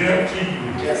in debt to you.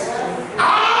 I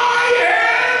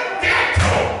am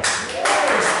debtor.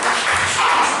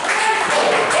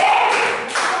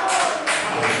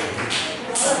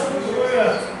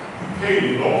 Paid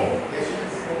it all.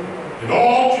 And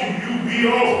all to you we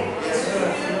owe.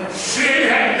 Sin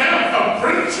had left a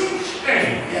crimson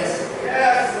stain.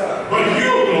 But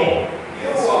you, Lord.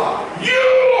 You,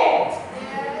 Lord.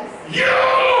 You,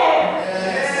 Lord.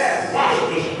 Washed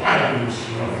us white in the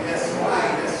snow.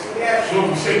 So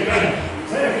we say thank you.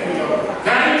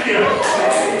 Thank you.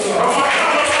 Come on,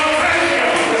 tell the Lord thank you.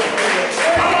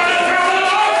 Come on, tell the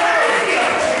Lord thank you.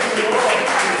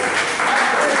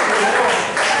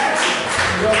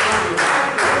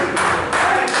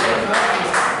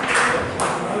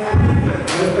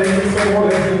 Thank you so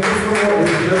much. Thank you so much.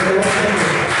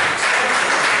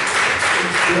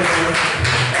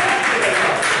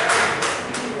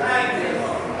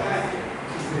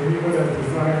 Anyone that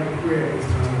desires to pray at this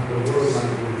time for a word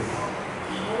like this.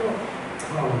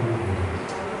 Hallelujah.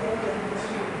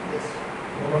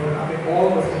 Lord, I think all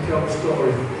of us can tell the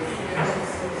story.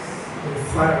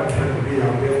 Silence has to be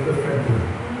our best defender.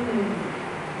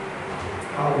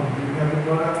 You have to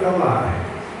run out your lie.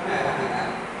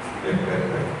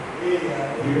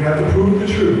 You have to prove the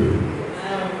truth.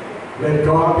 Let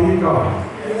God be God.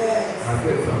 I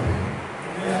said something.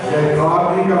 Let God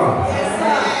be God.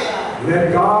 Let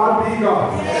God be God.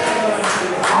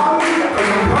 Hallelujah.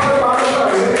 Let God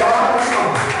be God.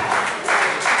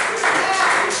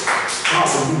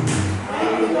 Hallelujah.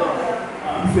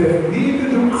 He said, neither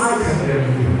do I condemn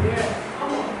you.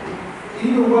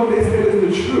 Even what they said is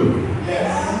the truth.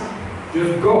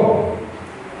 Just go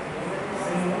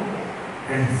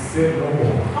and sin no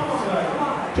more.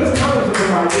 Just tell them to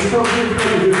somebody, just tell them to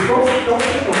just go, don't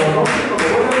sin no more, don't sin no more,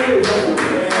 whatever it is, don't do it.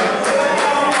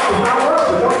 It's not worth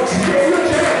it. He gave you a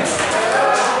chance.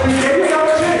 He gave you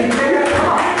another chance. He gave you a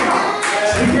time.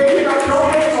 He gave you another, don't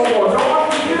hate no more, don't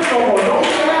unforgive no more, don't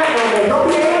be mad no more, don't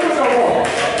be angry no more.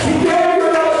 He gave you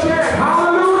another chance.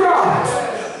 Hallelujah.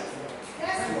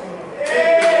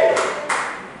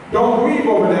 Don't grieve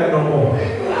over that no more.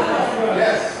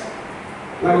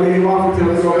 Like Lady Martha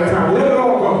tells us all the time, let it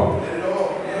all go.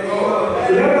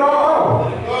 Let it all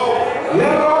go.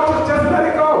 Let it all, just let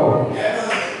it go.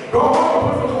 Go home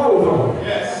and put some clothes on.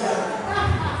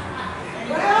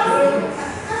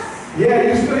 Yeah,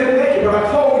 you still here naked, but I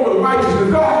clothed you with righteousness.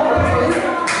 Go home and put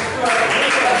some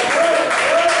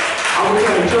I was in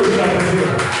the church up in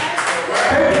here.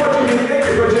 They want you to be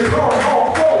naked, but you're going home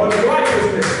full with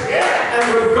righteousness and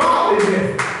with godliness.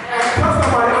 And tell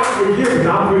somebody, I'm forgiven.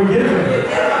 I'm forgiven.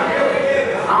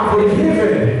 I'm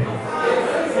forgiven.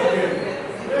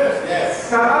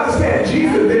 Now understand,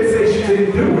 Jesus didn't say she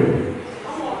didn't do it.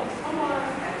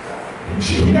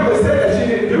 He never said that she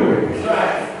didn't do it.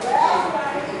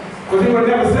 Because he would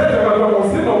never said that I'm not going to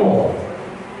sin no more.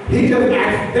 He just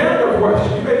asked them the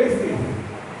question. You make me see.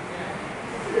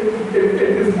 If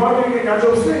there's one thing that got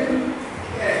your sin,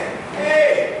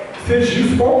 since you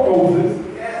spoke Moses,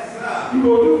 you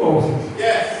go do Moses.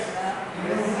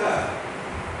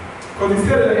 Because he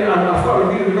said it, and I started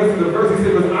reading the rest of the verse. He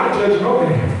said, "Because I judge no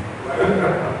man."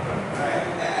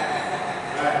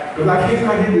 Because I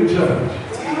cannot here to judge.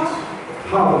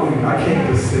 Hallelujah. I came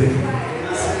to sin.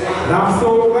 And I'm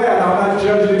so glad I'm not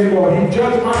judging anymore. He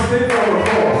judged my sins on the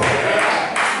cross.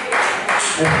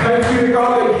 And thank you to God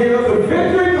that gave us the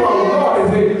victory to our Lord. And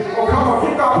say, oh, come on,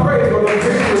 give God praise for the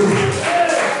victory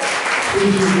in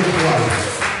Jesus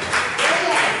Christ.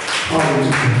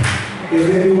 Hallelujah. Is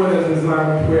there anyone that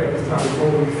desiring prayer at this time before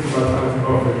we see my time to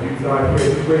offer? If you desire prayer,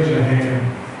 just raise your hand.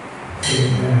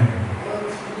 Amen.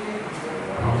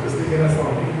 I'm just thinking that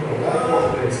song.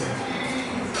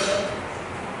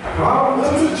 Come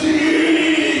to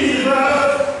Jesus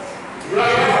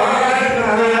right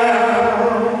now.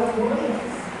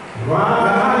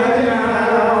 Right now.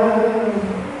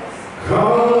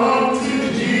 Come to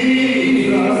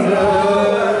Jesus.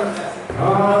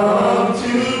 Come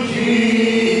to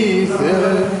Jesus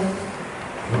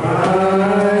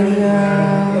right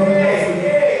now.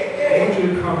 I want you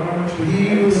to come. I want you to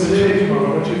change my. I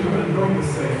want you to come and anoint the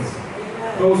saints.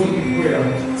 Those who need prayer.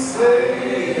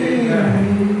 Amen.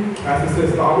 As it says,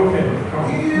 start with him. Come on.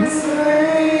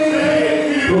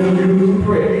 Those of you who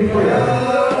pray, need prayer.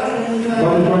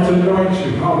 God is going to anoint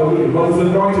you. Hallelujah. God is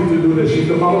anointed to do this. She's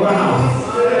the mother of the house.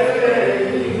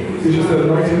 She just said,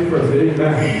 anoint him first.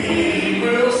 Amen. He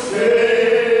will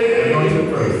save. Anoint him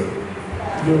first.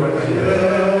 Do it right there.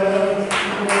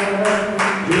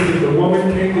 Listen, the woman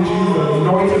came to Jesus and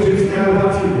anointed his hand with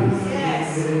her tears. Yes.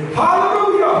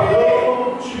 Hallelujah.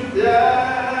 Don't you die.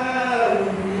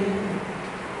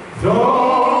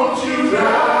 Don't you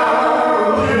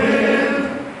doubt him,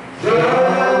 just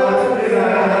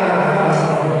now.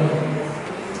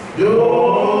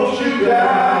 Don't you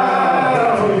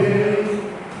doubt him,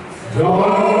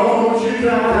 don't you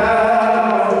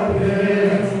doubt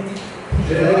him,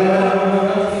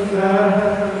 just now.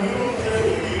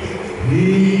 He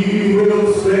will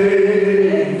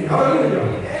save. Hallelujah.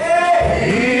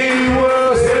 He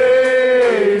will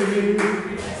save you.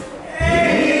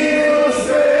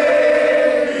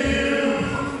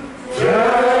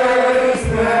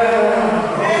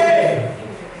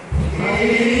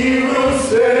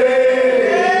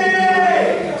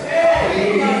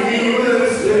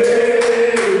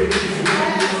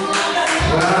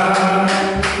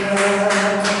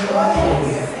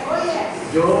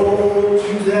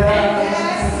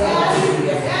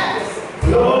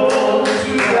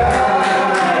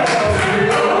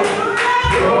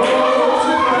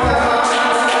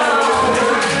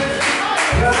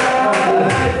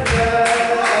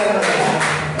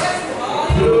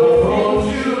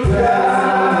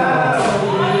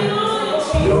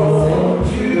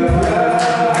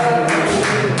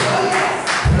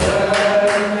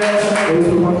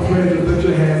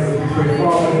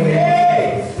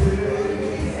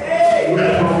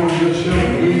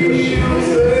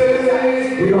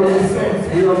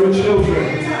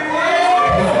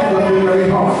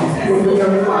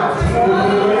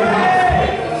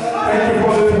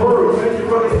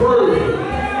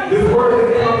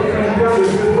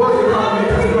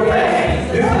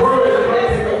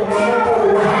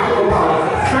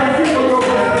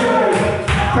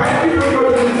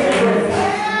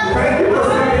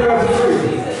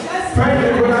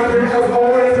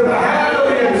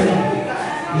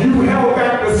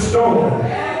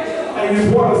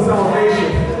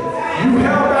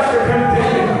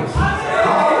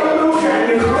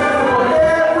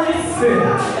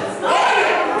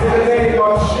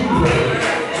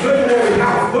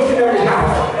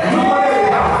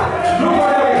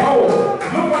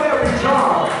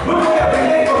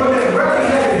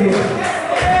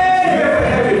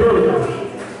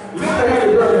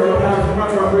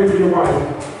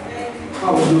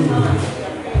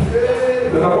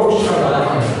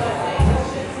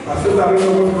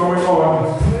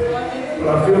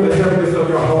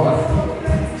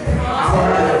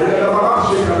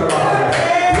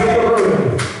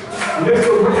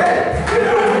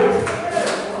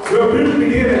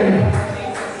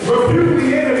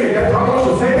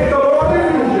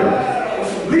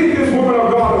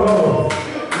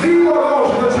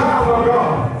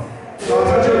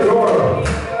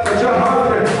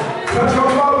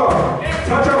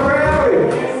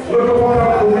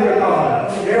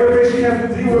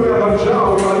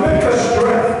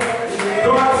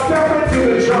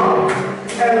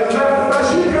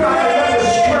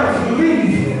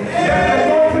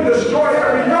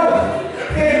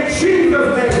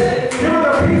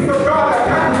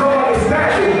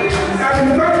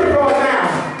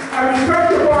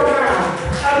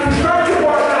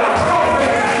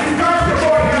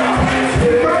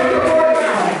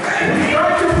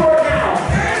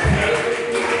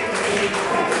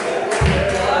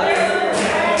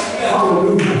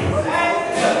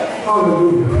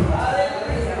 Hallelujah.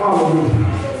 Hallelujah.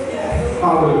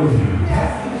 Hallelujah.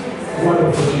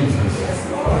 Wonderful Jesus.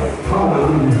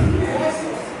 Hallelujah.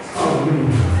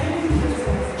 Hallelujah.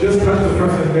 Just touch the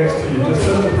person next to you. Just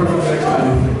touch the person next to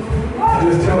you. And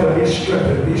just tell them, be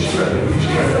strengthened, be strengthened, be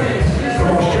strengthened.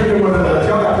 Come on, strengthen one another.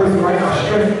 Tell that person right now,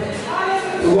 strengthen.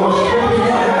 The Lord strengthen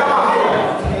you right now.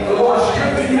 The Lord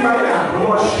strengthen you right now. The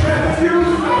Lord strengthen you.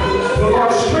 The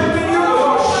Lord strengthen you. The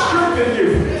Lord strengthen you.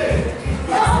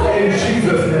 In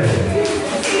Jesus' name.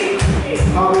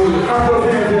 Hallelujah. Clap those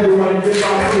hands, everybody. Give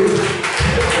God praise.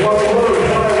 What a word,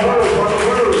 what a word, what a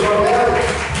word, what a word.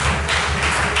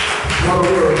 What a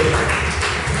word.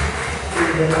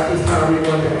 Amen. At this time, we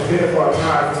want to prepare for our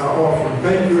tithes and our offering.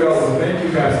 Thank you, Elder. Thank you,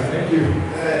 Pastor. Thank you.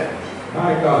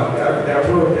 My God, that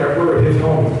word hits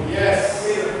home. Yes.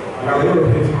 That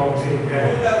word hits home. Amen.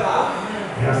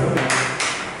 That's a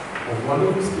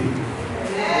wonderful speaker.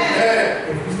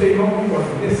 If you stay home, you want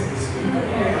to miss this speaker.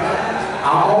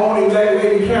 Our only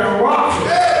lady Karen Rock.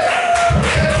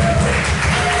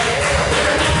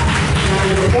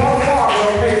 And the fourth part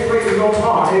will pay praises on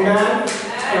heart. Amen.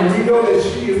 And we know that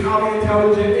she is highly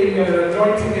intelligent, amen, and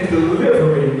anointing and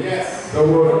delivering the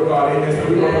word of God, amen. So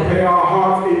we're going to prepare our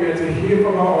hearts, amen, to hear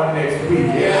from her on next week.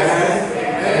 Amen.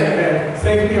 Amen.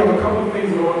 Secondly, we have a couple of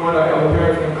things going on. Our elder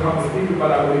parents going to come and speak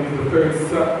about, I believe, the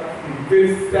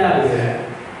fifth Saturday.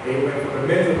 Amen. For the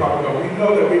men's department. We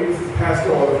know that this is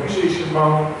Pastoral Appreciation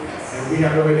Month, and we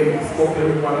have already spoken to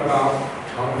everyone about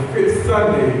on the fifth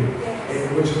Sunday,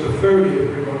 which is the 30th,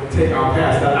 we're going to take our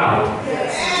pastor out.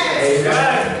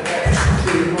 Amen. So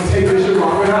we're going to take Bishop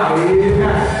Robert out. Amen.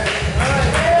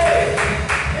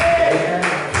 Amen.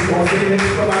 We're going to sit next to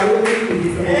somebody with me.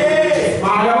 He's supposed to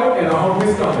smile and a hungry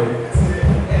stomach.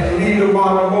 And leave the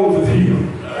water Moses healed.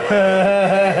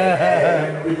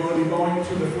 And we're going to be going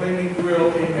to the Flaming Grill,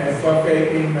 amen, buffet,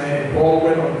 amen,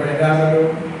 Baldwin on Grand Avenue.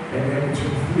 And then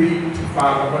between 3 to 5,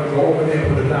 I'm going to go over there and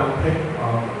put a down payment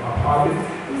deposit.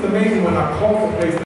 It's amazing when I call the place.